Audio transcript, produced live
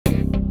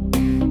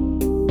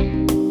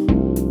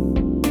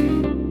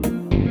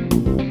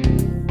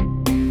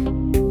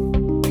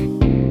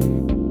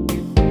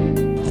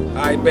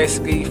I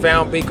basically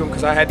found Bikram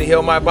because I had to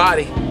heal my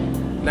body,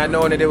 not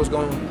knowing that it was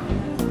going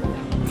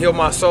to heal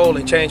my soul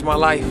and change my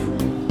life.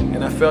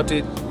 And I felt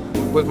it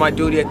was my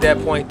duty at that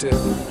point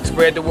to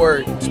spread the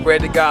word,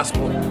 spread the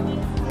gospel,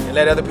 and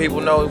let other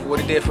people know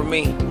what it did for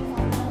me.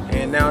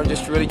 And now I'm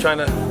just really trying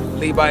to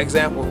lead by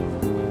example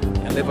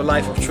and live a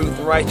life of truth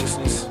and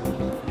righteousness.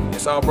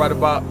 It's all brought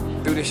about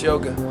through this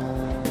yoga.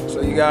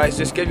 So you guys,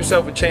 just give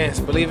yourself a chance.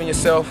 Believe in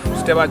yourself.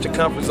 Step out your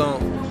comfort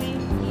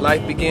zone.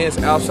 Life begins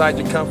outside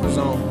your comfort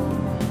zone.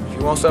 If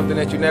you want something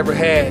that you never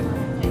had,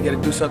 you got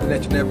to do something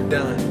that you never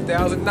done.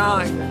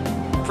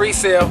 2009,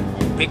 pre-sale,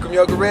 Bikram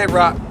Yoga Red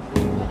Rock.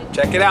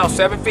 Check it out,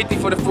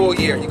 $750 for the full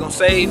year. You're gonna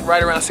save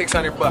right around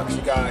 600 bucks,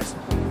 you guys.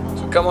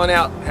 So come on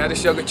out, have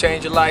this yoga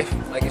change your life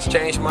like it's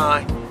changed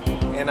mine.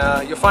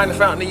 And you'll find the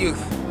fountain of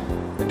youth.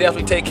 It'll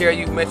definitely take care of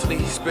you mentally,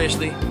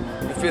 spiritually,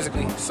 and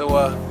physically. So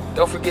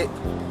don't forget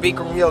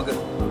Bikram Yoga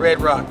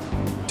Red Rock,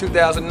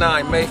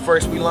 2009, May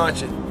 1st we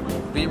launch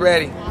it. Be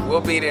ready,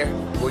 we'll be there.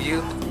 Will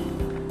you?